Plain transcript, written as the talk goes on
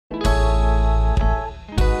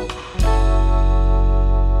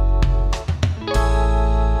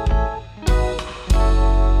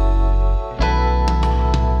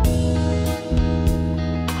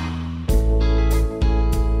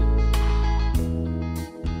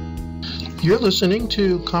You're listening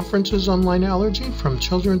to Conferences on Lyme Allergy from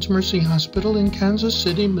Children's Mercy Hospital in Kansas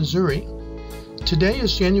City, Missouri. Today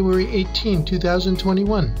is January 18,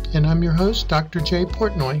 2021, and I'm your host, Dr. Jay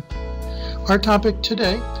Portnoy. Our topic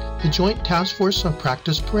today, the Joint Task Force on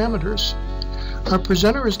Practice Parameters. Our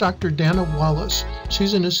presenter is Dr. Dana Wallace.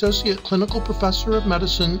 She's an Associate Clinical Professor of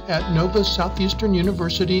Medicine at Nova Southeastern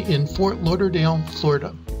University in Fort Lauderdale,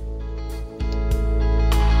 Florida.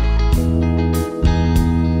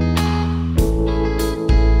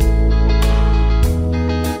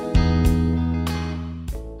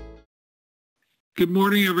 Good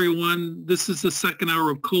morning, everyone. This is the second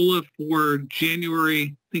hour of COLA for January,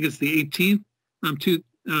 I think it's the 18th,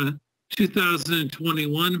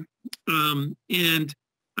 2021. And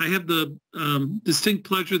I have the distinct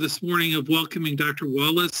pleasure this morning of welcoming Dr.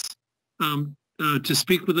 Wallace to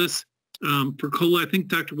speak with us for COLA. I think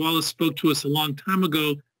Dr. Wallace spoke to us a long time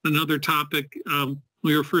ago on another topic when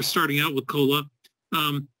we were first starting out with COLA.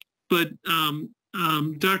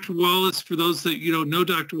 Dr. Wallace, for those that you don't know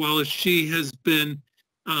Dr. Wallace, she has been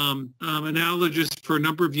an allergist for a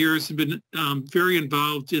number of years and been very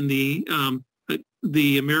involved in the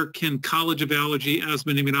American College of Allergy,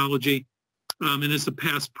 Asthma and Immunology, and is the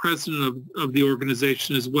past president of the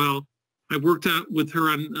organization as well. I've worked out with her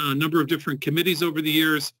on a number of different committees over the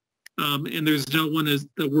years, and there's no one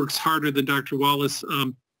that works harder than Dr. Wallace,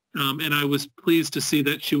 and I was pleased to see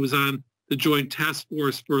that she was on the Joint Task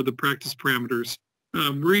Force for the practice parameters.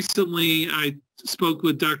 Recently, I spoke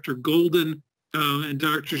with Dr. Golden and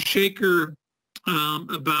Dr. Shaker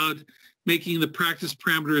about making the practice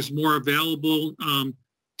parameters more available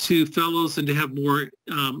to fellows and to have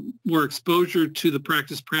more exposure to the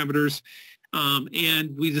practice parameters.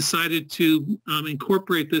 And we decided to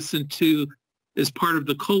incorporate this as part of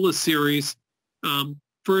the COLA series,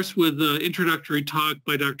 first with the introductory talk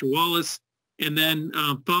by Dr. Wallace. And then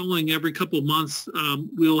following every couple of months,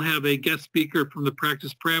 we'll have a guest speaker from the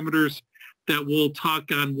practice parameters that will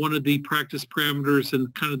talk on one of the practice parameters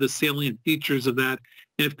and kind of the salient features of that.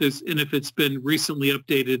 And if it's been recently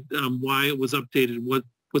updated, why it was updated,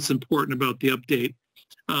 what's important about the update.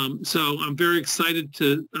 So I'm very excited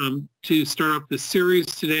to start off this series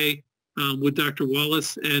today with Dr.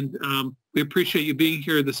 Wallace, and we appreciate you being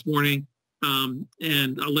here this morning.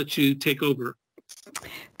 And I'll let you take over.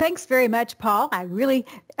 Thanks very much, Paul. I really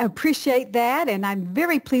appreciate that, and I'm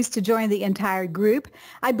very pleased to join the entire group.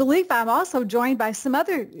 I believe I'm also joined by some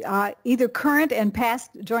other either current and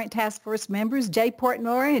past Joint Task Force members, Jay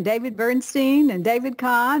Portnoy and David Bernstein and David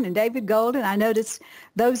Kahn and David Golden. I noticed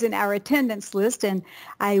those in our attendance list, and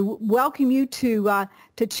I welcome you to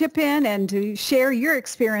chip in and to share your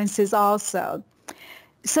experiences also.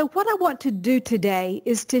 So what I want to do today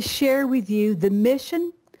is to share with you the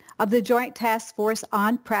mission of the Joint Task Force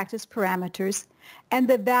on Practice Parameters and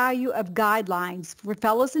the value of guidelines for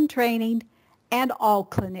fellows in training and all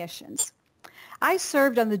clinicians. I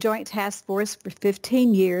served on the Joint Task Force for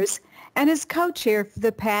 15 years and as co-chair for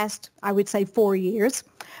the past, I would say, 4 years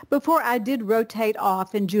before I did rotate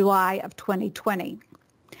off in July of 2020.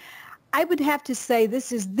 I would have to say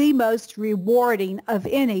this is the most rewarding of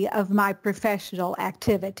any of my professional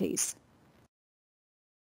activities.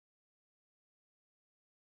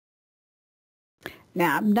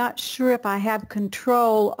 Now, I'm not sure if I have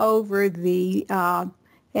control over the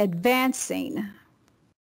advancing.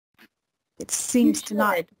 It seems to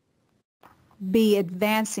not be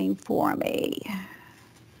advancing for me.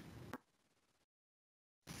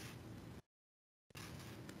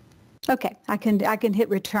 Okay, I can hit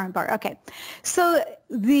return bar. Okay, so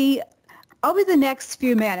over the next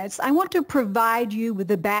few minutes, I want to provide you with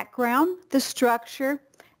the background, the structure,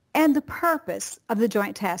 and the purpose of the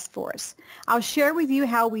Joint Task Force. I'll share with you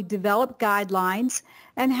how we develop guidelines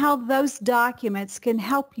and how those documents can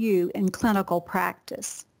help you in clinical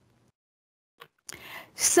practice.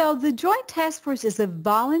 So the Joint Task Force is a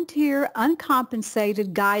volunteer,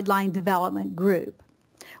 uncompensated guideline development group.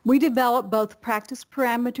 We develop both practice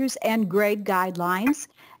parameters and grade guidelines,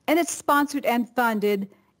 and it's sponsored and funded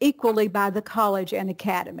equally by the college and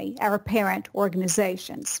academy, our parent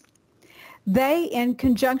organizations. They, in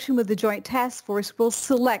conjunction with the Joint Task Force, will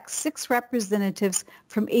select 6 representatives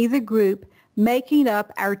from either group, making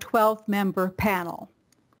up our 12-member panel.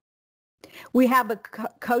 We have a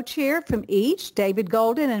co-chair from each, David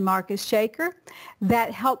Golden and Marcus Shaker,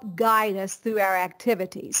 that help guide us through our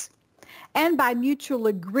activities. And by mutual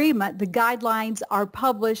agreement, the guidelines are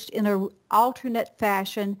published in an alternate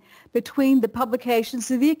fashion between the publications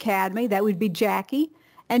of the Academy, that would be Jackie,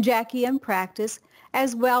 and Jackie in Practice,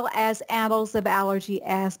 as well as Annals of Allergy,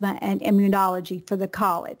 Asthma, and Immunology for the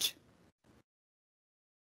college.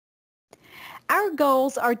 Our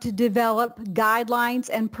goals are to develop guidelines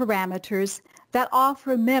and parameters that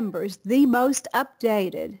offer members the most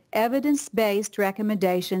updated, evidence-based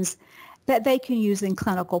recommendations that they can use in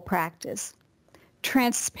clinical practice.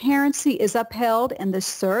 Transparency is upheld in the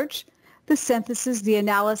search, the synthesis, the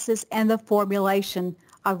analysis, and the formulation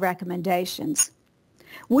of recommendations.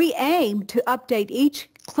 We aim to update each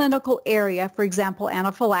clinical area, for example,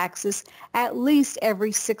 anaphylaxis, at least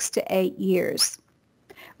every 6 to 8 years.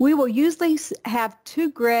 We will usually have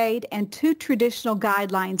 2 grade and 2 traditional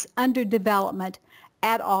guidelines under development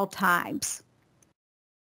at all times.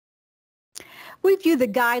 We view the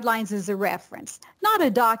guidelines as a reference, not a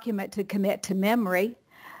document to commit to memory.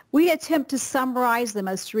 We attempt to summarize the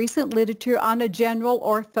most recent literature on a general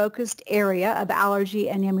or focused area of allergy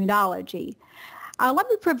and immunology. Let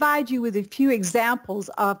me provide you with a few examples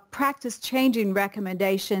of practice-changing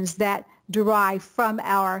recommendations that derive from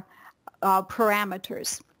our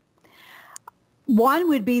parameters. One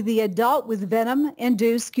would be the adult with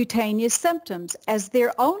venom-induced cutaneous symptoms. As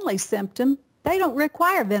their only symptom, they don't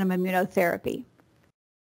require venom immunotherapy.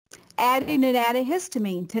 Adding an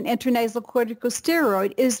antihistamine to an intranasal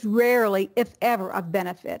corticosteroid is rarely, if ever, of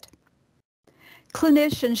benefit.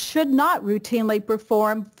 Clinicians should not routinely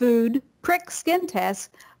perform food, prick skin tests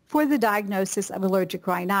for the diagnosis of allergic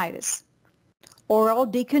rhinitis. Oral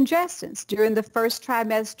decongestants during the first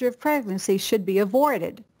trimester of pregnancy should be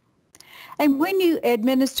avoided. And when you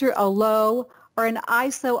administer a low or an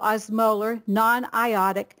isoosmolar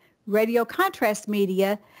non-iotic radiocontrast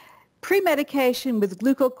media, premedication with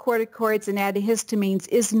glucocorticoids and antihistamines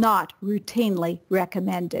is not routinely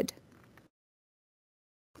recommended.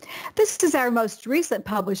 This is our most recent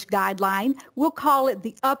published guideline. We'll call it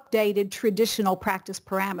the updated traditional practice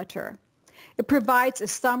parameter. It provides a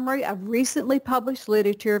summary of recently published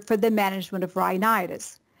literature for the management of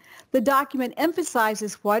rhinitis. The document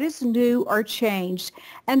emphasizes what is new or changed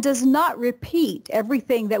and does not repeat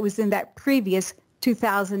everything that was in that previous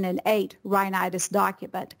 2008 rhinitis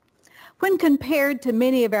document. When compared to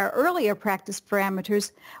many of our earlier practice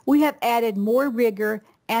parameters, we have added more rigor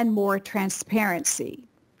and more transparency.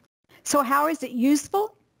 So how is it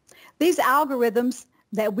useful? These algorithms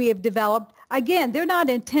that we have developed, again, they're not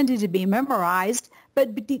intended to be memorized,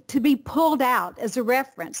 but to be pulled out as a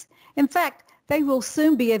reference. In fact, they will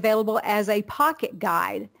soon be available as a pocket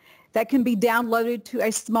guide that can be downloaded to a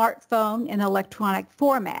smartphone in electronic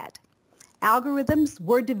format. Algorithms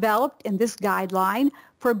were developed in this guideline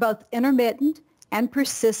for both intermittent and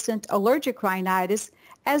persistent allergic rhinitis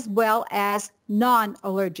as well as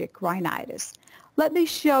non-allergic rhinitis. Let me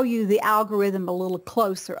show you the algorithm a little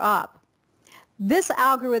closer up. This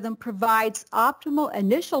algorithm provides optimal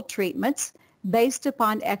initial treatments based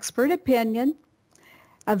upon expert opinion,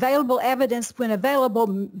 available evidence when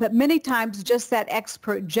available, but many times just that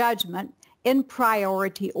expert judgment in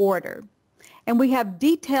priority order. And we have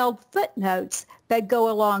detailed footnotes that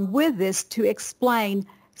go along with this to explain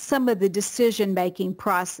some of the decision-making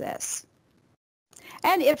process.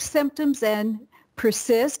 And if symptoms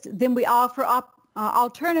persist, then we offer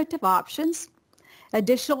alternative options,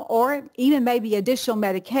 additional or even maybe additional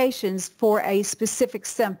medications for a specific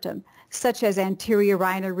symptom, such as anterior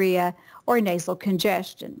rhinorrhea or nasal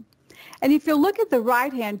congestion. And if you look at the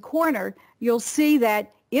right-hand corner, you'll see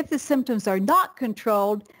that if the symptoms are not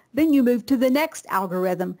controlled, then you move to the next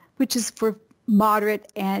algorithm, which is for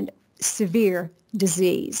moderate and severe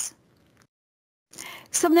disease.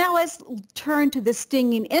 So now let's turn to the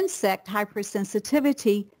stinging insect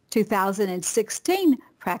hypersensitivity 2016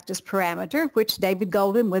 practice parameter, which David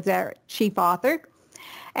Golden was our chief author.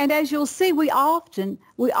 And as you'll see, we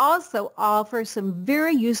also offer some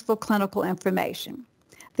very useful clinical information.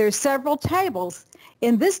 There are several tables.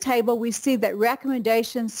 In this table, we see that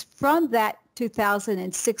recommendations from that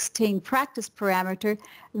 2016 practice parameter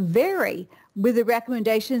vary with the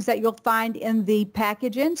recommendations that you'll find in the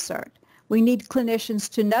package insert. We need clinicians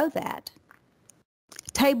to know that.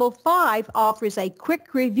 Table 5 offers a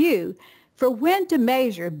quick review for when to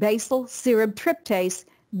measure basal serum tryptase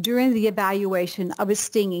during the evaluation of a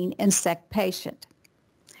stinging insect patient.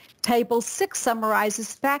 Table 6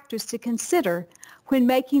 summarizes factors to consider when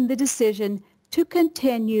making the decision to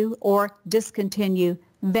continue or discontinue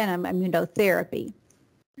venom immunotherapy.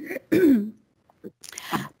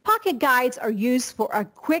 Pocket guides are used for a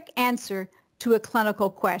quick answer to a clinical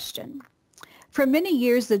question. For many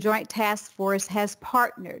years, the Joint Task Force has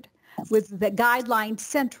partnered with the Guideline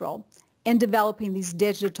Central in developing these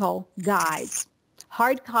digital guides.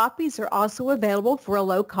 Hard copies are also available for a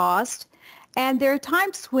low cost, and there are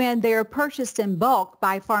times when they are purchased in bulk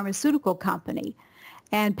by a pharmaceutical company.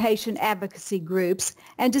 and patient advocacy groups,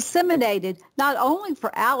 and disseminated not only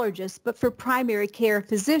for allergists, but for primary care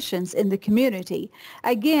physicians in the community.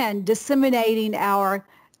 Again, disseminating our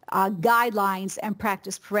guidelines and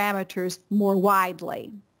practice parameters more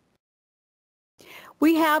widely.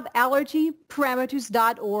 We have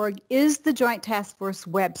allergyparameters.org is the Joint Task Force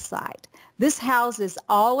website. This houses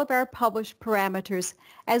all of our published parameters,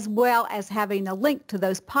 as well as having a link to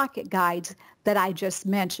those pocket guides that I just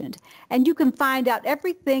mentioned. And you can find out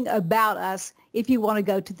everything about us if you want to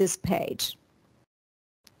go to this page.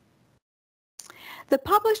 The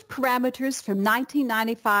published parameters from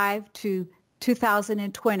 1995 to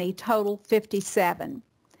 2020 total 57.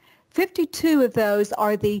 52 of those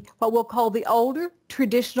are what we'll call the older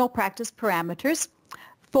traditional practice parameters.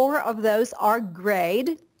 4 of those are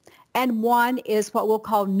grade, and 1 is what we'll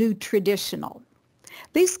call new traditional.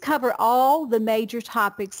 These cover all the major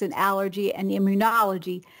topics in allergy and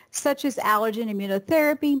immunology, such as allergen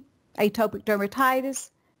immunotherapy, atopic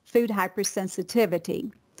dermatitis, food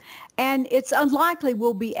hypersensitivity. And it's unlikely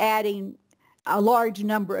we'll be adding a large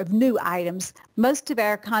number of new items. Most of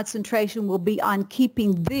our concentration will be on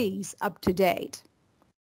keeping these up to date.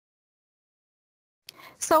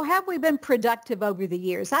 So have we been productive over the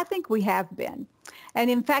years? I think we have been.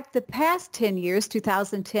 And in fact, the past 10 years,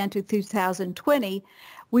 2010 to 2020,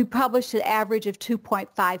 we published an average of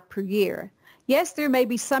 2.5 per year. Yes, there may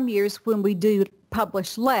be some years when we do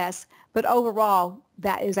publish less, but overall,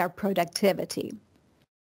 that is our productivity.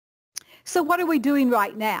 So what are we doing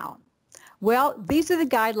right now? Well, these are the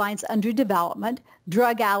guidelines under development.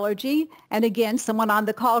 Drug allergy, and again, someone on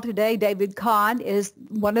the call today, David Kahn, is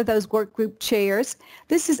one of those work group chairs.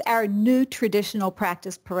 This is our new traditional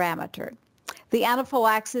practice parameter. The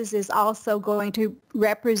anaphylaxis is also going to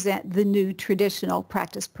represent the new traditional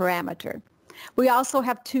practice parameter. We also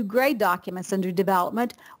have 2 grade documents under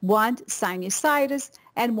development, one sinusitis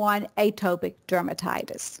and one atopic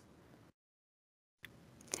dermatitis.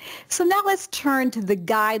 So now let's turn to the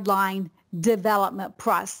guideline development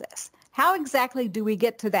process. How exactly do we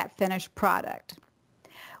get to that finished product?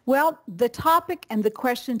 Well, the topic and the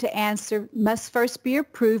question to answer must first be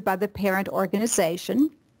approved by the parent organization.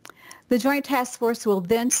 The Joint Task Force will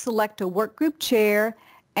then select a work group chair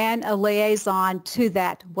and a liaison to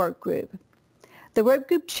that work group. The work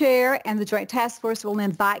group chair and the Joint Task Force will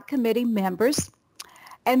invite committee members,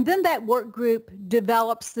 and then that work group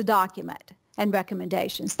develops the document and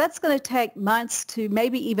recommendations. That's going to take months to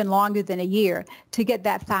maybe even longer than a year to get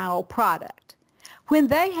that final product. When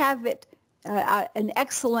they have it, an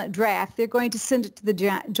excellent draft, they're going to send it to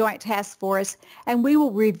the Joint Task Force, and we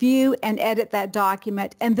will review and edit that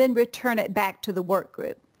document and then return it back to the work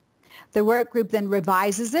group. The work group then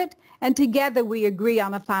revises it, and together we agree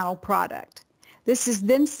on a final product. This is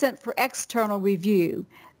then sent for external review.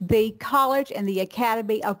 The college and the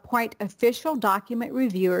academy appoint official document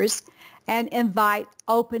reviewers and invite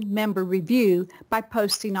open member review by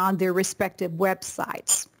posting on their respective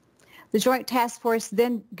websites. The Joint Task Force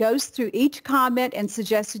then goes through each comment and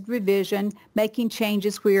suggested revision, making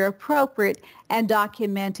changes where appropriate and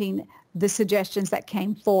documenting the suggestions that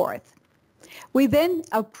came forth. We then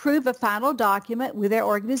approve a final document with our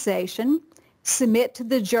organization, submit to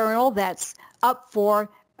the journal that's up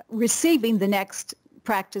for receiving the next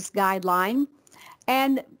practice guideline,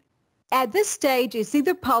 and at this stage, it's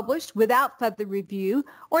either published without further review,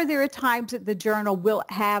 or there are times that the journal will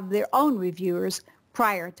have their own reviewers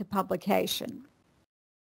prior to publication.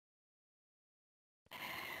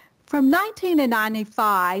 From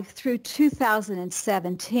 1995 through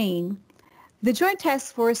 2017, the Joint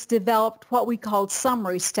Task Force developed what we called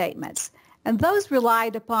summary statements, and those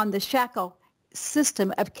relied upon the Shackle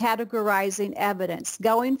system of categorizing evidence,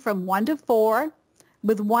 going from 1 to 4,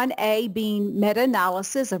 with 1A being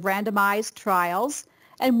meta-analysis of randomized trials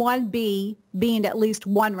and 1B being at least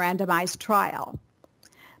one randomized trial.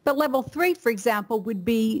 But level 3, for example, would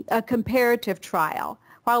be a comparative trial,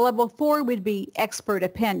 while level 4 would be expert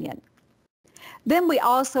opinion. Then we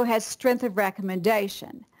also had strength of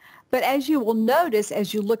recommendation. But as you will notice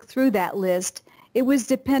as you look through that list, it was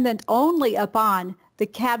dependent only upon the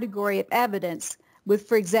category of evidence, with,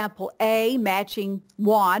 for example, A matching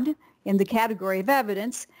 1 in the category of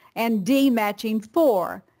evidence, and D matching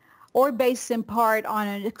 4, or based in part on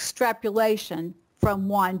an extrapolation from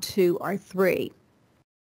 1, 2, or 3.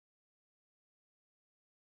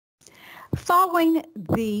 Following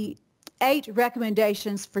the 8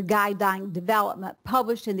 recommendations for guideline development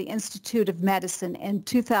published in the Institute of Medicine in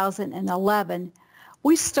 2011,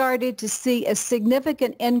 we started to see a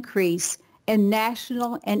significant increase in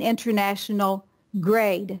national and international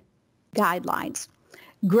grade guidelines.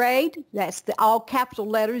 GRADE, that's the all capital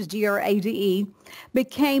letters, GRADE,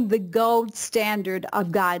 became the gold standard of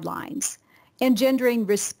guidelines, engendering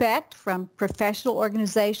respect from professional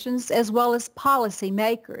organizations as well as policy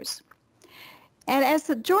makers. And as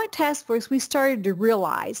the Joint Task Force, we started to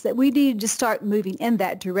realize that we needed to start moving in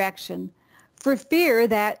that direction for fear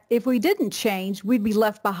that if we didn't change, we'd be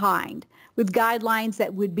left behind with guidelines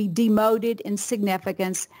that would be demoted in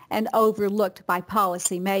significance and overlooked by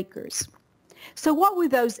policymakers. So what were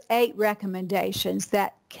those 8 recommendations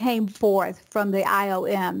that came forth from the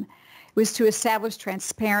IOM? It was to establish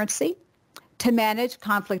transparency, to manage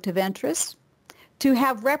conflict of interest, to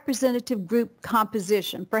have representative group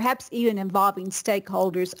composition, perhaps even involving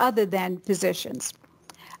stakeholders other than physicians,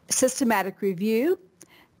 systematic review,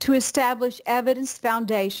 to establish evidence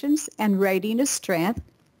foundations and rating of strength,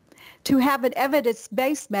 to have an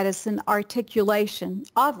evidence-based medicine articulation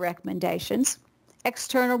of recommendations,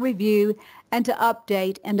 external review, and to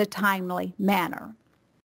update in a timely manner.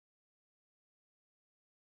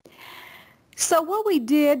 So what we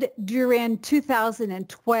did during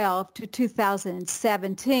 2012 to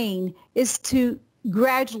 2017 is to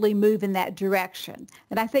gradually move in that direction.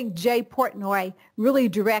 And I think Jay Portnoy really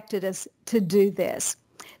directed us to do this.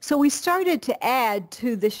 So we started to add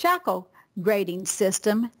to the shackle grading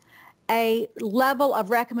system a level of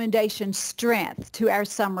recommendation strength to our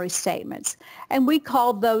summary statements. And we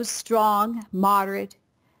called those strong, moderate,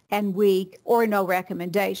 and weak, or no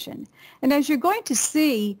recommendation. And as you're going to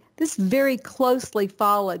see, this very closely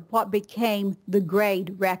followed what became the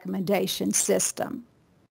GRADE recommendation system.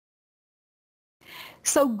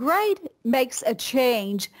 So GRADE makes a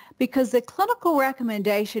change because the clinical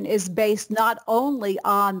recommendation is based not only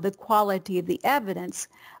on the quality of the evidence,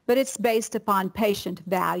 but it's based upon patient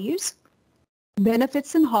values,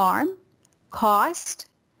 benefits and harm, cost,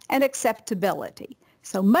 and acceptability.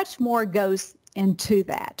 So much more goes into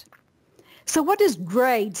that. So what does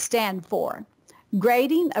GRADE stand for?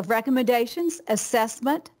 Grading of recommendations,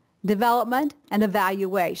 assessment, development, and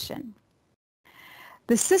evaluation.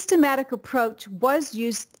 The systematic approach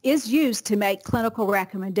is used to make clinical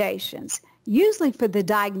recommendations, usually for the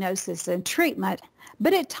diagnosis and treatment,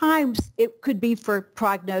 but at times it could be for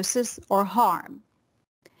prognosis or harm.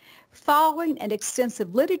 Following an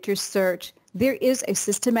extensive literature search, there is a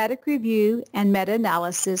systematic review and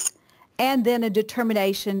meta-analysis, and then a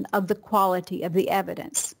determination of the quality of the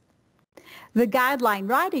evidence. The guideline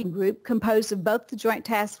writing group, composed of both the Joint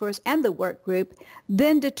Task Force and the work group,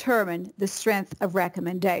 then determined the strength of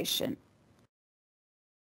recommendation.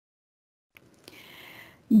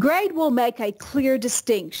 GRADE will make a clear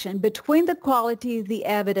distinction between the quality of the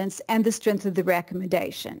evidence and the strength of the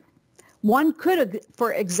recommendation. One could,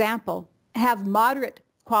 for example, have moderate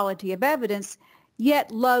quality of evidence,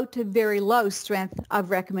 yet low to very low strength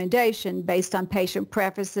of recommendation based on patient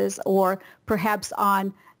preferences or perhaps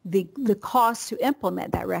on the cost to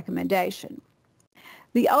implement that recommendation.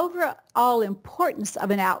 The overall importance of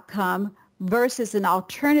an outcome versus an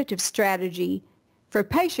alternative strategy for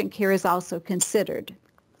patient care is also considered.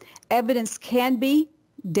 Evidence can be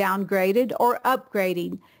downgraded or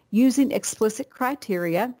upgraded using explicit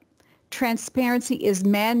criteria. Transparency is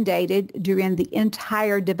mandated during the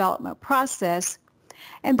entire development process,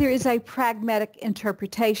 and there is a pragmatic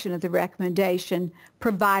interpretation of the recommendation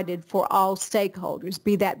provided for all stakeholders,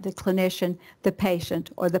 be that the clinician, the patient,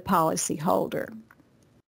 or the policyholder.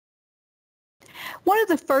 One of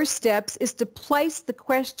the first steps is to place the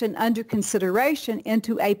question under consideration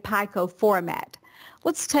into a PICO format.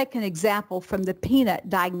 Let's take an example from the peanut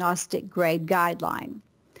diagnostic grade guideline.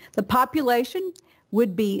 The population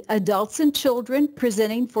would be adults and children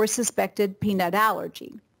presenting for suspected peanut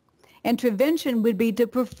allergy. Intervention would be to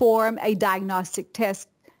perform a diagnostic test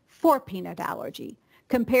for peanut allergy.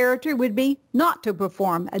 Comparator would be not to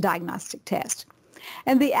perform a diagnostic test.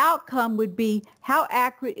 And the outcome would be how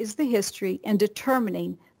accurate is the history in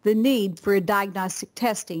determining the need for a diagnostic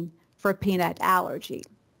testing for peanut allergy.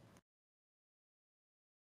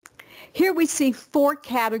 Here we see 4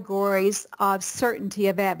 categories of certainty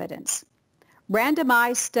of evidence.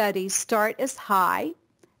 Randomized studies start as high,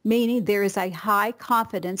 meaning there is a high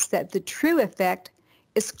confidence that the true effect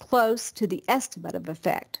is close to the estimate of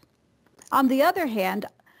effect. On the other hand,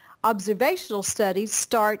 observational studies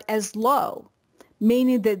start as low,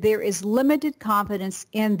 meaning that there is limited confidence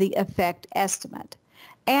in the effect estimate.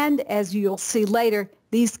 And as you'll see later,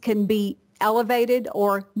 these can be elevated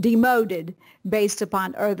or demoted based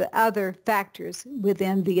upon other factors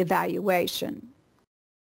within the evaluation.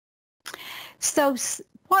 So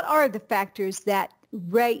what are the factors that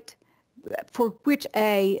rate for which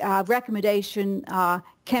a recommendation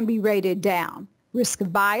can be rated down? Risk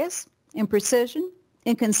of bias, imprecision,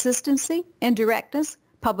 inconsistency, indirectness,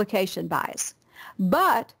 publication bias.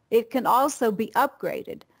 But it can also be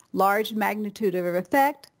upgraded: large magnitude of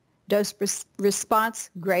effect, dose response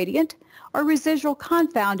gradient, or residual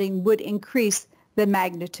confounding would increase the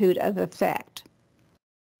magnitude of effect.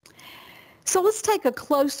 So let's take a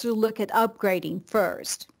closer look at upgrading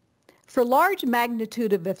first. For large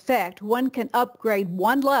magnitude of effect, one can upgrade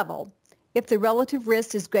one level if the relative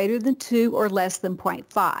risk is greater than 2 or less than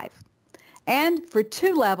 0.5. And for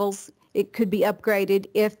 2 levels, it could be upgraded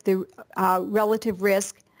if the relative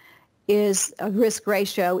risk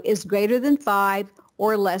ratio is greater than 5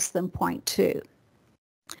 or less than 0.2.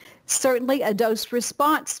 Certainly, a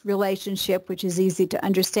dose-response relationship, which is easy to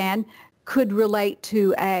understand, could relate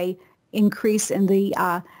to a increase in the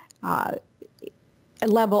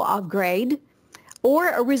level of grade, or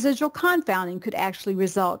a residual confounding could actually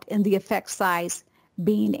result in the effect size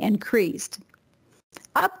being increased.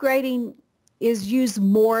 Upgrading is used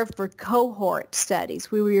more for cohort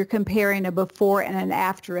studies where we are comparing a before and an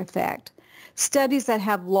after effect. Studies that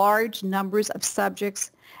have large numbers of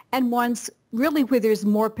subjects and ones really where there's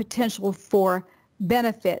more potential for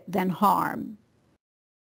benefit than harm.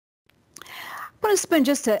 I want to spend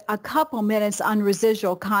just a couple minutes on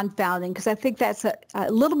residual confounding because I think that's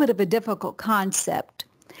a little bit of a difficult concept.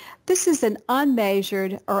 This is an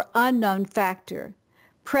unmeasured or unknown factor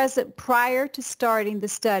present prior to starting the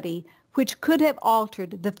study which could have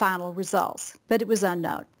altered the final results, but it was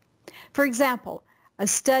unknown. For example,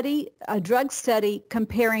 a drug study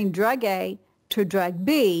comparing drug A to drug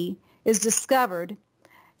B is discovered,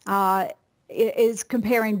 is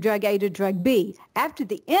comparing drug A to drug B. After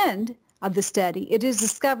the end of the study, it is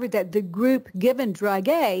discovered that the group given drug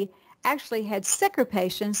A actually had sicker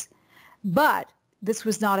patients, but this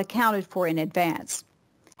was not accounted for in advance.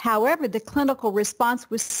 However, the clinical response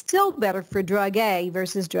was still better for drug A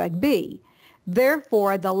versus drug B.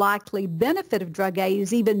 Therefore, the likely benefit of drug A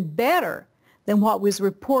is even better than what was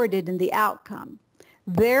reported in the outcome.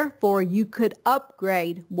 Therefore, you could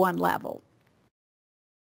upgrade one level.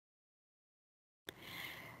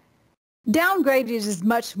 Downgrading is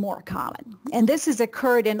much more common, and this has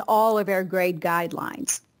occurred in all of our grade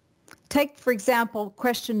guidelines. Take, for example,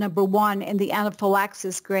 question number 1 in the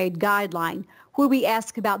anaphylaxis grade guideline, where we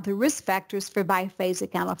ask about the risk factors for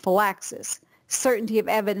biphasic anaphylaxis. Certainty of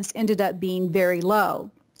evidence ended up being very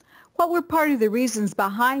low. What were part of the reasons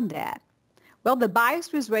behind that? Well, the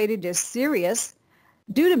bias was rated as serious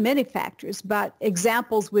due to many factors, but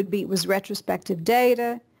examples would be it was retrospective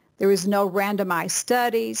data, there was no randomized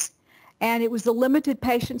studies, and it was a limited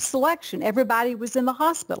patient selection. Everybody was in the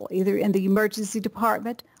hospital, either in the emergency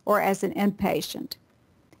department or as an inpatient.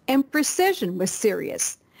 And precision was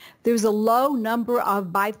serious. There was a low number of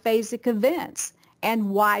biphasic events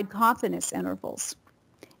and wide confidence intervals.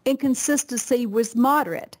 Inconsistency was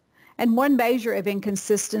moderate, and one measure of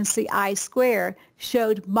inconsistency, I-square,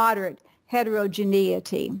 showed moderate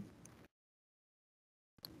heterogeneity.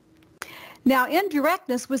 Now,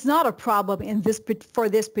 indirectness was not a problem for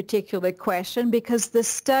this particular question because the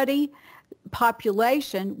study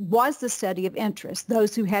population was the study of interest,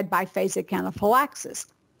 those who had biphasic anaphylaxis.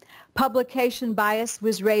 Publication bias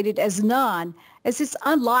was rated as none, as it's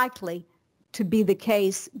unlikely to be the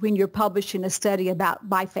case when you're publishing a study about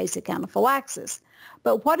biphasic anaphylaxis.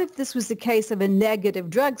 But what if this was the case of a negative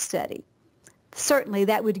drug study? Certainly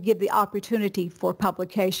that would give the opportunity for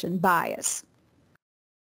publication bias.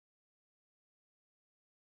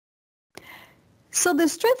 So the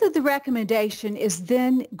strength of the recommendation is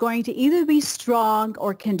then going to either be strong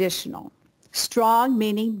or conditional. Strong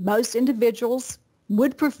meaning most individuals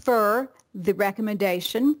would prefer the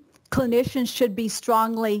recommendation. Clinicians should be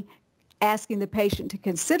strongly asking the patient to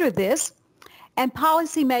consider this, and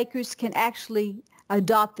policymakers can actually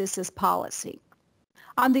adopt this as policy.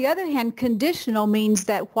 On the other hand, conditional means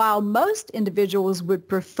that while most individuals would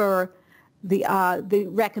prefer the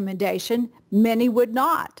recommendation, many would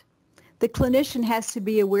not. The clinician has to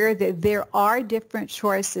be aware that there are different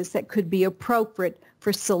choices that could be appropriate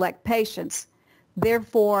for select patients.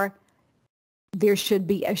 Therefore, there should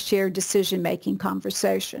be a shared decision-making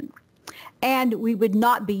conversation. And we would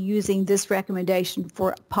not be using this recommendation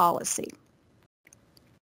for policy.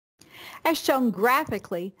 As shown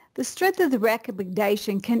graphically, the strength of the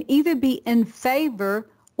recommendation can either be in favor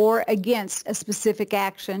or against a specific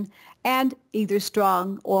action, and either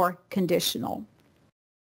strong or conditional.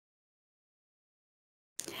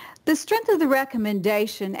 The strength of the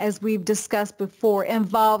recommendation, as we've discussed before,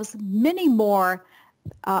 involves many more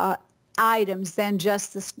items than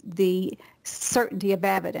just the certainty of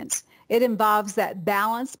evidence. It involves that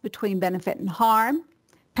balance between benefit and harm,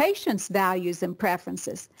 patients' values and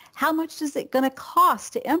preferences? How much is it going to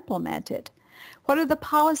cost to implement it? What are the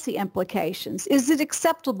policy implications? Is it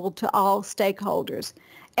acceptable to all stakeholders?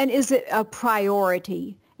 And is it a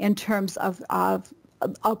priority in terms of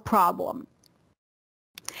a problem?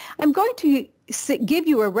 I'm going to give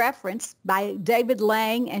you a reference by David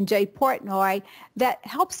Lang and Jay Portnoy that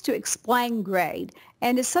helps to explain GRADE,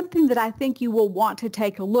 and it's something that I think you will want to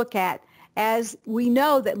take a look at, as we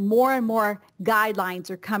know that more and more guidelines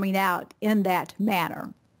are coming out in that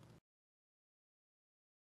manner.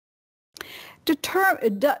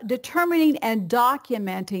 Determining and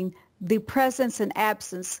documenting the presence and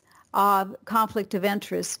absence of conflict of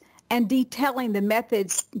interest and detailing the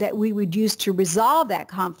methods that we would use to resolve that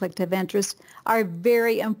conflict of interest are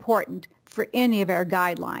very important for any of our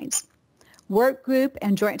guidelines. Work group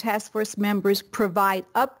and Joint Task Force members provide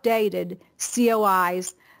updated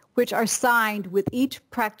COIs which are signed with each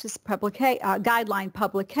practice guideline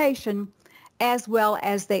publication, as well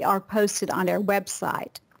as they are posted on our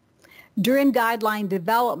website. During guideline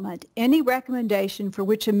development, any recommendation for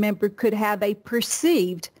which a member could have a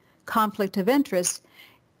perceived conflict of interest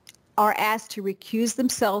are asked to recuse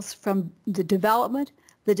themselves from the development,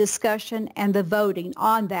 the discussion, and the voting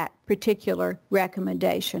on that particular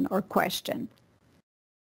recommendation or question.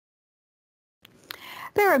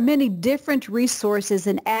 There are many different resources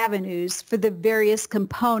and avenues for the various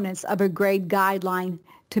components of a GRADE guideline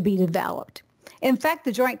to be developed. In fact,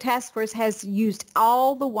 the Joint Task Force has used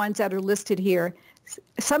all the ones that are listed here,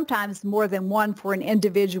 sometimes more than one for an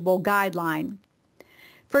individual guideline.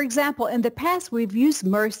 For example, in the past, we've used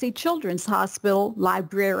Mercy Children's Hospital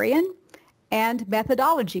Librarian and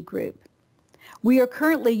Methodology Group. We are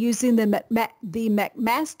currently using the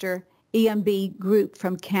McMaster EMB group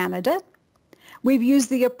from Canada. We've used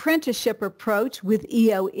the apprenticeship approach with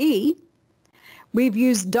EOE. We've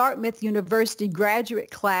used Dartmouth University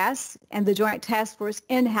graduate class and the Joint Task Force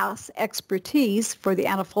in-house expertise for the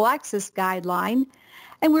anaphylaxis guideline.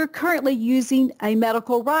 And we're currently using a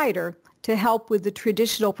medical writer to help with the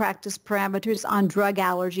traditional practice parameters on drug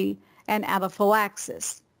allergy and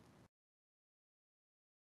anaphylaxis.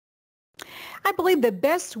 I believe the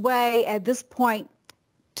best way at this point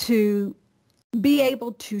to be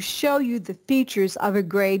able to show you the features of a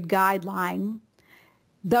GRADE guideline,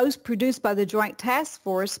 those produced by the Joint Task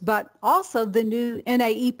Force, but also the new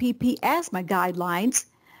NAEPP asthma guidelines,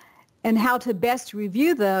 and how to best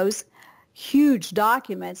review those huge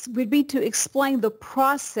documents, would be to explain the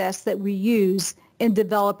process that we use in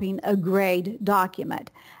developing a GRADE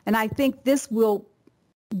document. And I think this will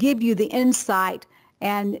give you the insight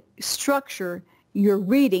and structure your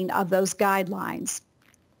reading of those guidelines.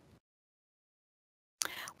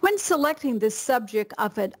 When selecting the subject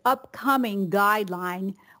of an upcoming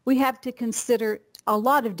guideline, we have to consider a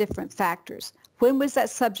lot of different factors. When was that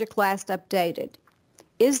subject last updated?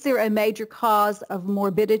 Is there a major cause of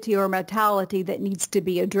morbidity or mortality that needs to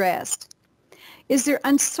be addressed? Is there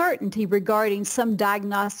uncertainty regarding some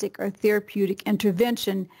diagnostic or therapeutic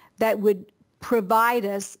intervention that would provide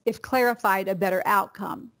us, if clarified, a better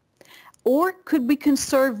outcome? Or could we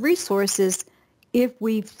conserve resources if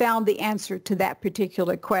we found the answer to that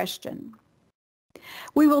particular question?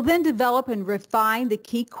 We will then develop and refine the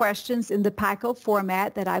key questions in the PICO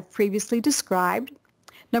format that I've previously described.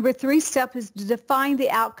 Number 3 step is to define the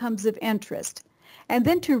outcomes of interest, and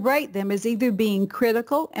then to rate them as either being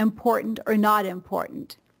critical, important, or not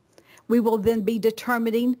important. We will then be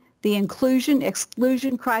determining the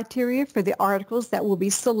inclusion-exclusion criteria for the articles that will be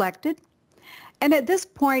selected. And at this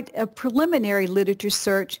point, a preliminary literature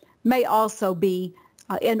search may also be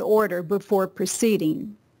in order before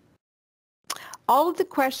proceeding. All of the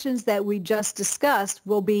questions that we just discussed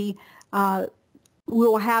will be,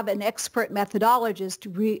 we'll have an expert methodologist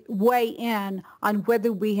weigh in on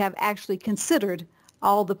whether we have actually considered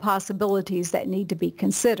all the possibilities that need to be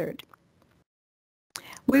considered.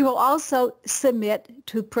 We will also submit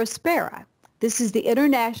to Prospera. This is the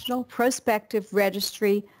International Prospective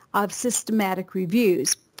Registry of Systematic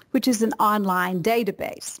Reviews, which is an online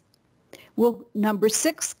database. We'll, number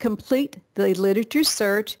 6, complete the literature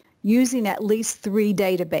search using at least 3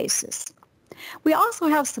 databases. We also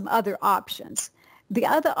have some other options. The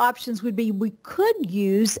other options would be we could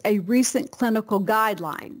use a recent clinical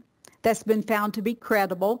guideline that's been found to be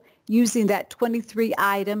credible using that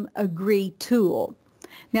 23-item AGREE tool.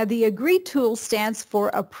 Now, the AGREE tool stands for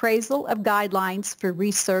Appraisal of Guidelines for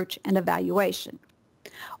Research and Evaluation.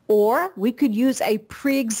 Or we could use a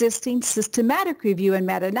pre-existing systematic review and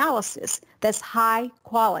meta-analysis that's high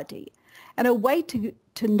quality. And a way to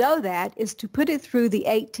know that is to put it through the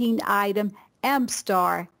 18-item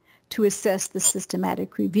MSTAR to assess the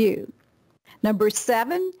systematic review. Number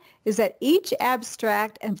 7 is that each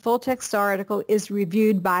abstract and full text article is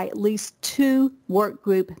reviewed by at least 2 work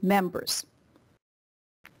group members.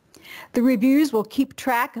 The reviewers will keep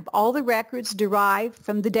track of all the records derived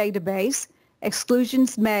from the database,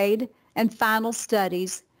 exclusions made, and final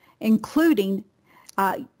studies, including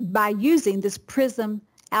by using this PRISM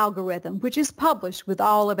algorithm, which is published with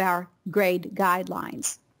all of our grade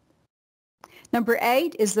guidelines. Number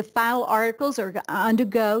 8 is the final articles are going to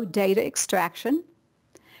undergo data extraction.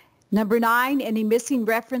 Number 9, any missing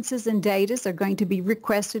references and data are going to be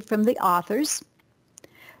requested from the authors.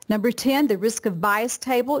 Number 10, the risk of bias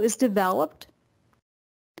table is developed.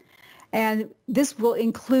 And this will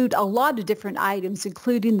include a lot of different items,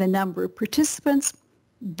 including the number of participants,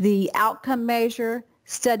 the outcome measure,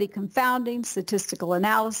 study confounding, statistical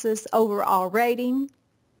analysis, overall rating.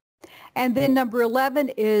 And then number 11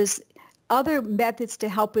 is other methods to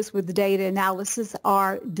help us with data analysis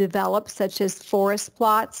are developed, such as forest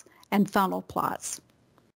plots and funnel plots.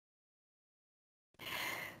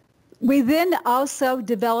 We then also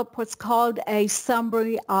develop what's called a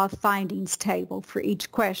summary of findings table for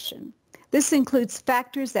each question. This includes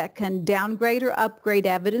factors that can downgrade or upgrade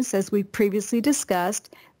evidence, as we previously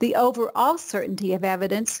discussed, the overall certainty of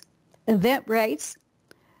evidence, event rates,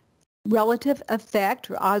 relative effect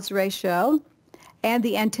or odds ratio, and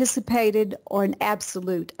the anticipated or an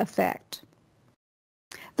absolute effect.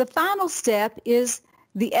 The final step is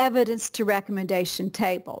the evidence to recommendation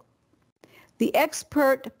table. The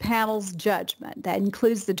expert panel's judgment, that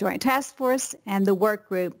includes the Joint Task Force and the work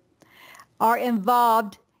group, are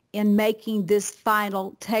involved in making this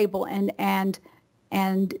final table and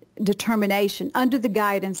determination under the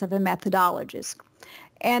guidance of a methodologist.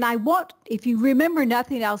 And I want, if you remember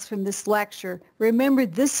nothing else from this lecture, remember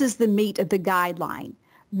this is the meat of the guideline.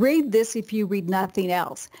 Read this if you read nothing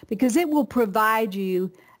else, because it will provide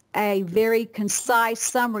you a very concise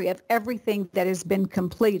summary of everything that has been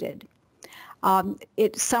completed.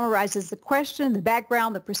 It summarizes the question, the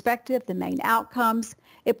background, the perspective, the main outcomes.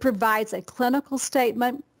 It provides a clinical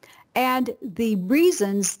statement and the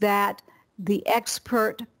reasons that the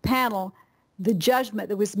expert panel, the judgment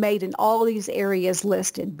that was made in all these areas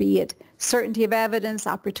listed, be it certainty of evidence,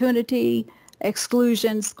 opportunity,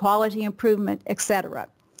 exclusions, quality improvement, etc.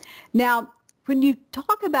 Now, when you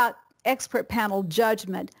talk about expert panel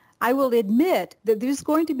judgment, I will admit that there's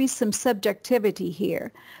going to be some subjectivity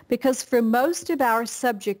here, because for most of our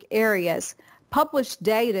subject areas, published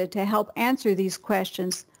data to help answer these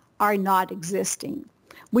questions are not existing.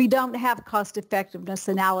 We don't have cost-effectiveness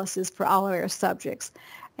analysis for all of our subjects.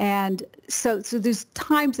 And so there's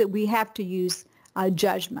times that we have to use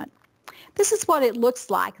judgment. This is what it looks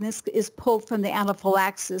like, and this is pulled from the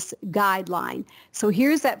anaphylaxis guideline. So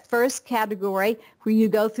here's that first category where you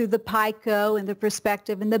go through the PICO and the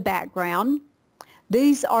perspective and the background.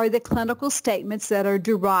 These are the clinical statements that are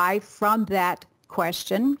derived from that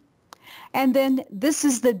question. And then this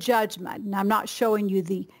is the judgment. And I'm not showing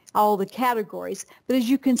you all the categories, but as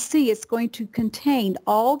you can see, it's going to contain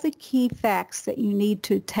all the key facts that you need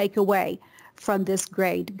to take away from this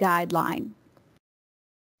grade guideline.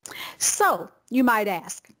 So you might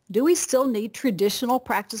ask, do we still need traditional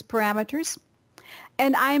practice parameters?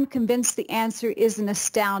 And I am convinced the answer is an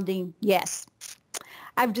astounding yes.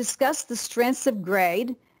 I've discussed the strengths of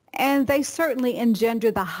grade, and they certainly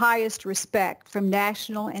engender the highest respect from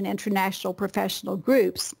national and international professional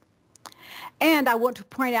groups. And I want to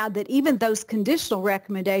point out that even those conditional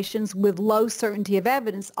recommendations with low certainty of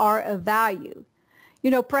evidence are of value.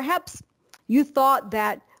 You know, perhaps you thought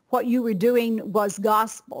that what you were doing was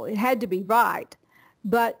gospel. It had to be right.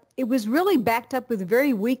 But it was really backed up with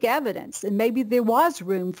very weak evidence, and maybe there was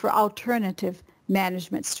room for alternative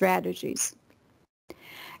management strategies.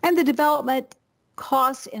 And the development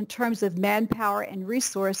cost in terms of manpower and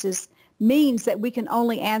resources means that we can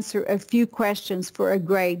only answer a few questions for a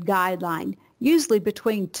grade guideline, usually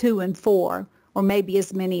between 2 and 4, or maybe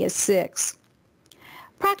as many as 6.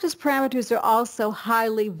 Practice parameters are also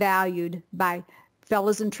highly valued by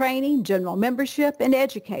fellows in training, general membership, and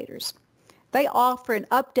educators. They offer an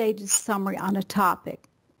updated summary on a topic.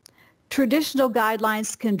 Traditional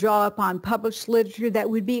guidelines can draw upon published literature that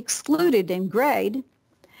would be excluded in grade,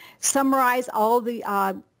 summarize all the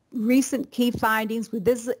recent key findings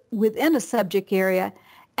within a subject area,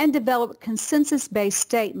 and develop consensus-based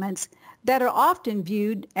statements that are often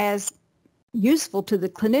viewed as useful to the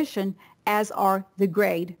clinician, as are the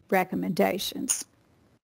grade recommendations.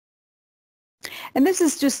 And this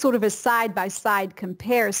is just sort of a side-by-side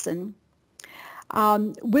comparison.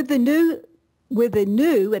 With the new with the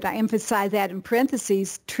new, and I emphasize that in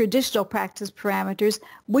parentheses, traditional practice parameters,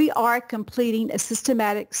 we are completing a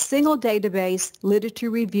systematic single database literature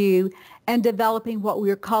review and developing what we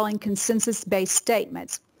are calling consensus-based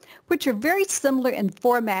statements, which are very similar in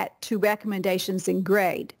format to recommendations in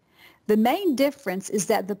grade. The main difference is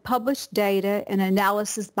that the published data and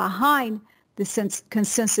analysis behind the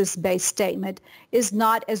consensus-based statement is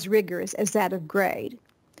not as rigorous as that of grade.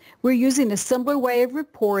 We're using a similar way of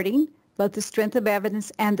reporting both the strength of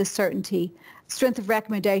evidence and the strength of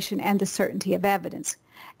recommendation and the certainty of evidence.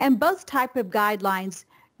 And both type of guidelines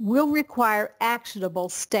will require actionable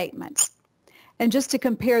statements. And just to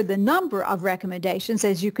compare the number of recommendations,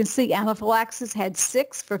 as you can see, anaphylaxis had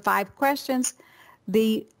 6 for 5 questions.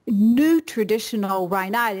 The new traditional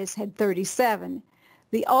rhinitis had 37.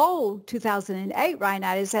 The old 2008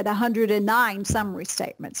 rhinitis had 109 summary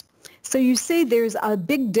statements. So you see there's a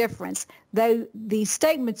big difference. Though the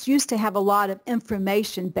statements used to have a lot of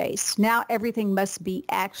information based, now everything must be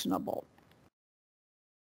actionable.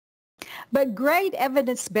 But grade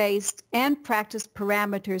evidence-based and practice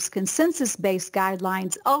parameters consensus-based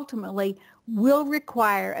guidelines ultimately will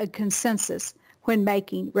require a consensus when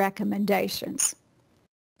making recommendations.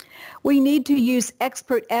 We need to use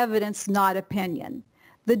expert evidence, not opinion.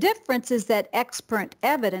 The difference is that expert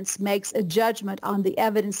evidence makes a judgment on the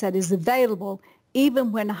evidence that is available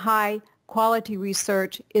even when high-quality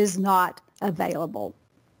research is not available.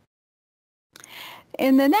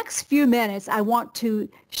 In the next few minutes, I want to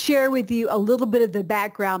share with you a little bit of the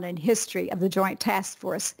background and history of the Joint Task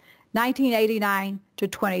Force, 1989 to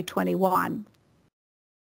 2021.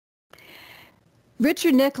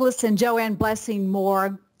 Richard Nicholas and Joanne Blessing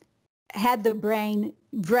Moore had the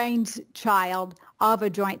brainchild of a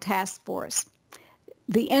joint task force.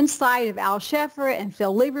 The insight of Al Sheffer and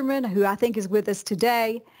Phil Lieberman, who I think is with us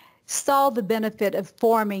today, saw the benefit of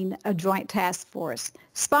forming a joint task force.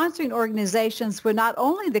 Sponsoring organizations were not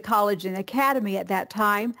only the college and academy at that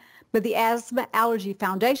time, but the Asthma Allergy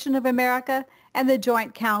Foundation of America and the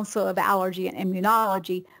Joint Council of Allergy and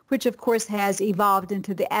Immunology, which of course has evolved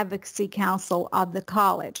into the Advocacy Council of the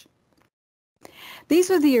college.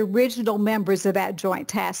 These were the original members of that joint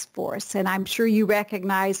task force, and I'm sure you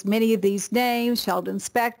recognize many of these names: Sheldon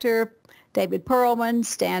Spector, David Perlman,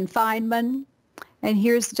 Stan Feynman. And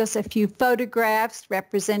here's just a few photographs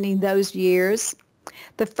representing those years.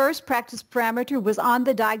 The first practice parameter was on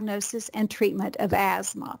the diagnosis and treatment of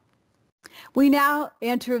asthma. We now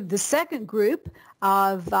enter the second group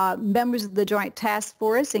of members of the Joint Task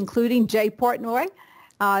Force, including Jay Portnoy,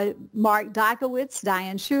 Mark Dykowitz,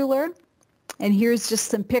 Diane Schuler. And here's just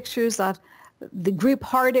some pictures of the group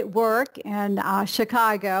hard at work in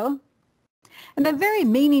Chicago. And a very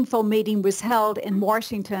meaningful meeting was held in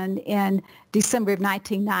Washington in December of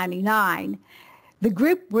 1999. The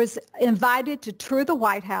group was invited to tour the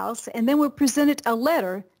White House and then were presented a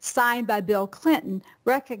letter signed by Bill Clinton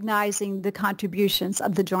recognizing the contributions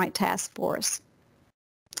of the Joint Task Force.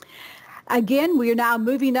 Again, we are now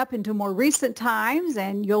moving up into more recent times,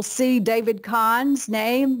 and you'll see David Kahn's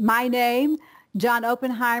name, my name, John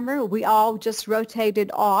Oppenheimer. We all just rotated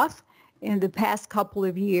off in the past couple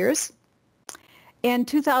of years. In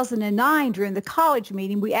 2009, during the college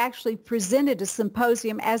meeting, we actually presented a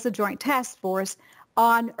symposium as a joint task force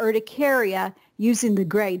on urticaria using the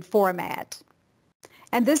grade format.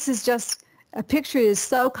 And this is just a picture that is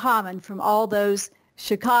so common from all those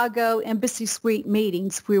Chicago Embassy Suite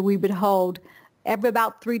meetings where we would hold every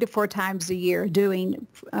about 3 to 4 times a year doing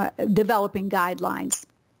developing guidelines.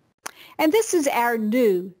 And this is our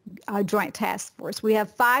new joint task force. We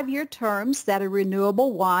have 5-year terms that are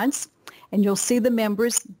renewable once, and you'll see the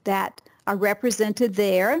members that are represented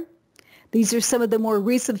there. These are some of the more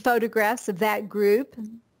recent photographs of that group.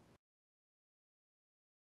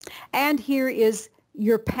 And here is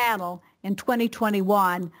your panel in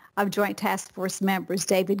 2021 of Joint Task Force members.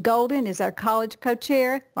 David Golden is our college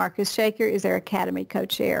co-chair. Marcus Shaker is our academy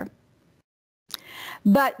co-chair.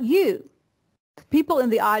 But you, the people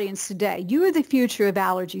in the audience today, you are the future of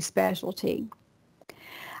allergy specialty.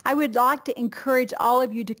 I would like to encourage all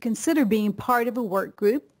of you to consider being part of a work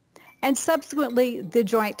group and subsequently the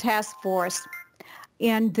Joint Task Force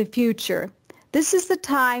in the future. This is the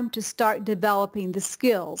time to start developing the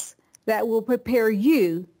skills that will prepare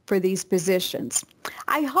you for these positions.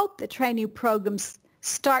 I hope that training programs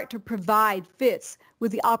start to provide FITs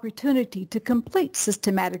with the opportunity to complete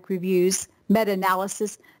systematic reviews,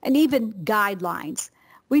 meta-analysis, and even guidelines.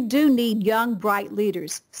 We do need young, bright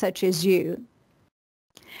leaders such as you.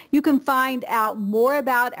 You can find out more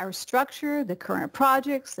about our structure, the current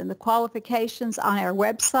projects, and the qualifications on our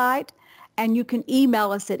website, and you can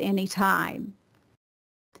email us at any time.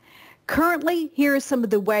 Currently, here are some of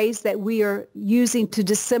the ways that we are using to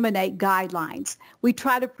disseminate guidelines. We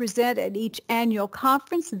try to present at each annual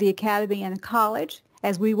conference of the Academy and College,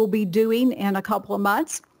 as we will be doing in a couple of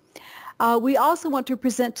months. We also want to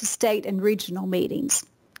present to state and regional meetings,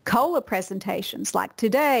 COLA presentations like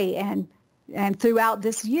today and throughout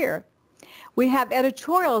this year. We have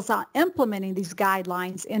editorials on implementing these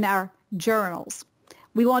guidelines in our journals.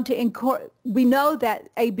 We know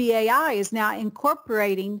that ABAI is now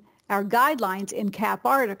incorporating our guidelines in CAP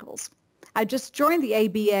articles. I just joined the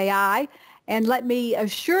ABAI, and let me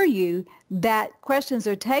assure you that questions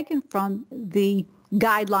are taken from the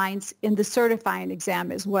guidelines in the certifying exam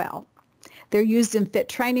as well. They're used in FIT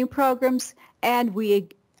training programs, and we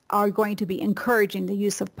are going to be encouraging the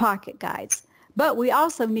use of pocket guides. But we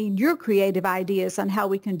also need your creative ideas on how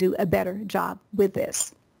we can do a better job with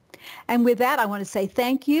this. And with that, I want to say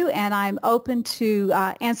thank you, and I'm open to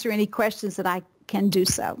answer any questions that I can do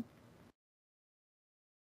so.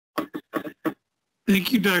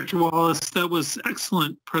 Thank you, Dr. Wallace. That was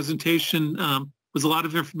excellent presentation. Was a lot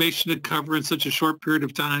of information to cover in such a short period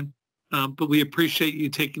of time, but we appreciate you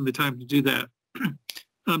taking the time to do that.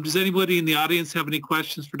 Does anybody in the audience have any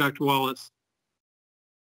questions for Dr. Wallace?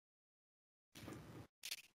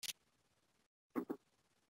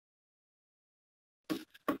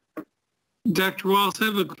 Dr. Wallace, I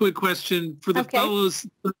have a quick question for the fellows.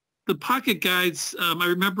 The pocket guides, I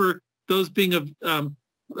remember those being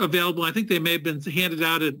available. I think they may have been handed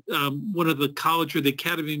out at one of the college or the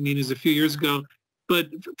academy meetings a few years ago. But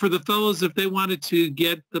for the fellows, if they wanted to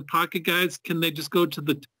get the pocket guides, can they just go to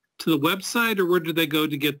the website, or where do they go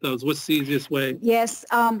to get those? What's the easiest way? Yes.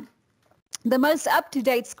 The most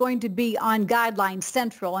up-to-date is going to be on Guidelines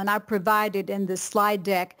Central, and I provided in the slide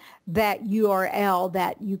deck that URL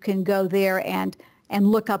that you can go there and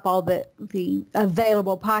look up all the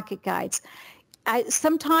available pocket guides.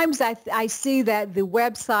 Sometimes I see that the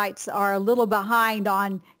websites are a little behind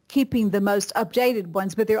on keeping the most updated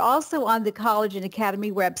ones, but they're also on the college and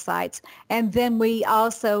academy websites. And then we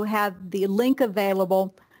also have the link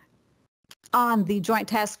available on the Joint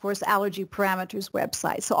Task Force Allergy Parameters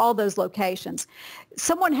website. So all those locations.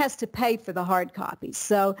 Someone has to pay for the hard copies.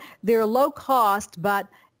 So they're low cost, but,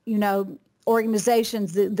 you know,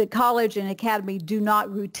 organizations, the college and academy do not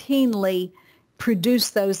routinely produce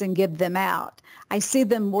those and give them out. I see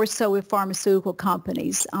them more so with pharmaceutical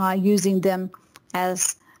companies using them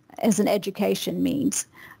as an education means.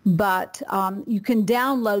 But you can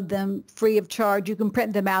download them free of charge. You can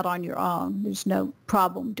print them out on your own. There's no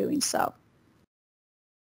problem doing so.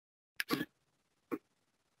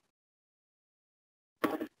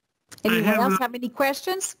 Anyone else have any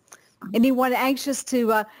questions? Anyone anxious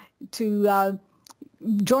to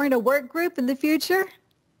join a work group in the future?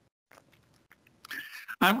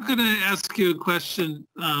 I'm going to ask you a question,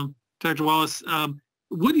 Dr. Wallace.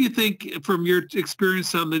 What do you think, from your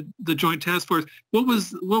experience on the Joint Task Force, what was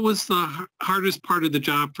the hardest part of the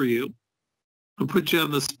job for you? I'll put you on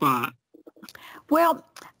the spot. Well,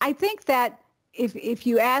 I think that if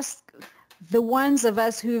you ask the ones of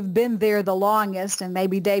us who've been there the longest, and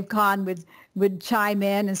maybe Dave Kahn would chime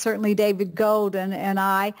in, and certainly David Golden and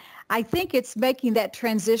I think it's making that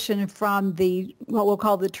transition from what we'll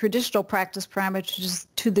call the traditional practice parameters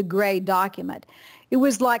to the gray document. It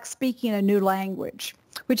was like speaking a new language,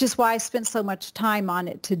 which is why I spent so much time on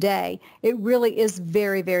it today. It really is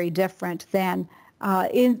very, very different than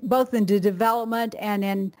both in the development and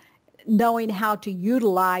in knowing how to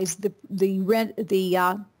utilize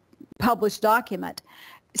the published document.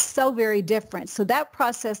 So very different. So that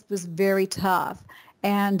process was very tough.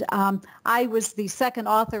 And I was the second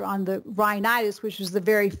author on the rhinitis, which was the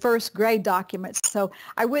very first grade document. So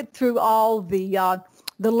I went through all the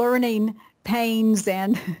learning pains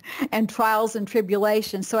and trials and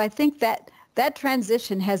tribulations. So I think that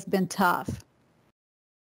transition has been tough.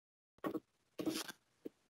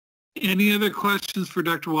 Any other questions for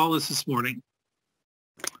Dr. Wallace this morning?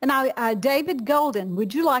 And now, David Golden,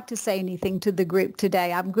 would you like to say anything to the group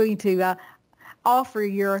today? I'm going to offer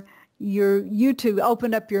you to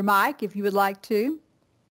open up your mic if you would like to.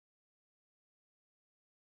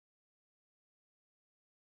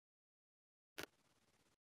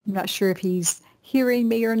 I'm not sure if he's hearing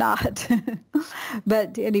me or not.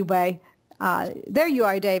 But anyway, there you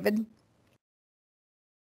are, David.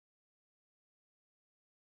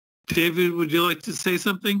 David, would you like to say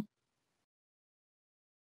something?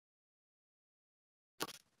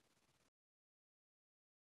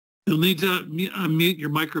 You'll need to unmute your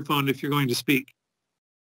microphone if you're going to speak.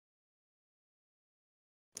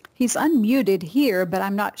 He's unmuted here, but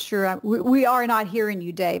I'm not sure. We are not hearing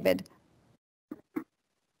you, David.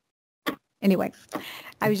 anyway,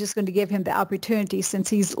 I was just going to give him the opportunity since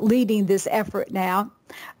he's leading this effort now.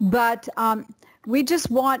 But we just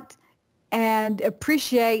want and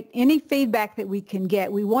appreciate any feedback that we can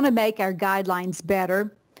get. We want to make our guidelines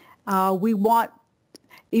better. We want,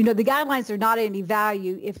 the guidelines are not any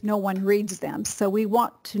value if no one reads them. So we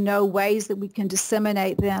want to know ways that we can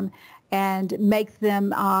disseminate them and make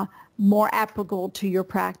them more applicable to your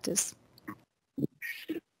practice.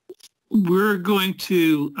 We're going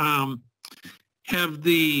to have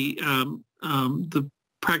the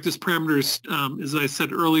practice parameters, as I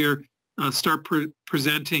said earlier, start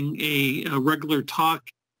presenting a regular talk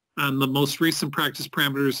on the most recent practice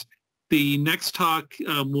parameters. The next talk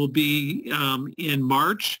will be in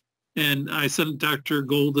March, and I sent Dr.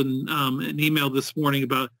 Golden an email this morning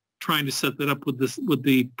about trying to set that up with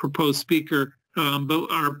the proposed speaker. But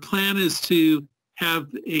our plan is to have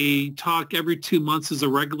a talk every 2 months as a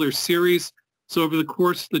regular series. So over the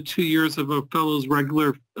course of the 2 years of a fellow's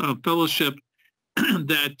regular fellowship,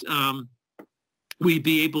 that we'd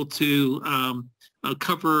be able to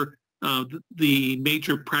cover the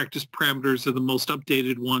major practice parameters are the most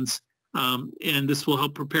updated ones. And this will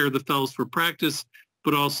help prepare the fellows for practice,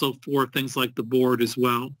 but also for things like the board as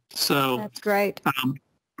well. So that's great.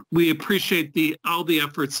 We appreciate all the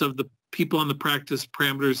efforts of the people on the practice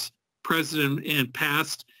parameters, present and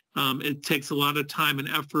past. It takes a lot of time and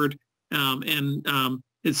effort, and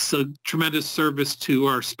it's a tremendous service to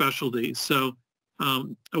our specialty. So I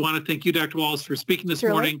want to thank you, Dr. Wallace, for speaking this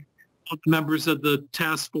morning, members of the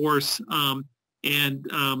task force. And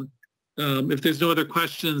if there's no other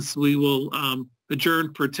questions, we will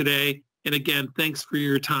adjourn for today. And again, thanks for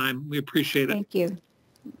your time. We appreciate it. Thank you.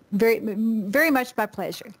 Very, very much my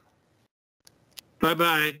pleasure.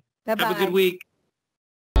 Bye-bye. Bye-bye. Have a good week.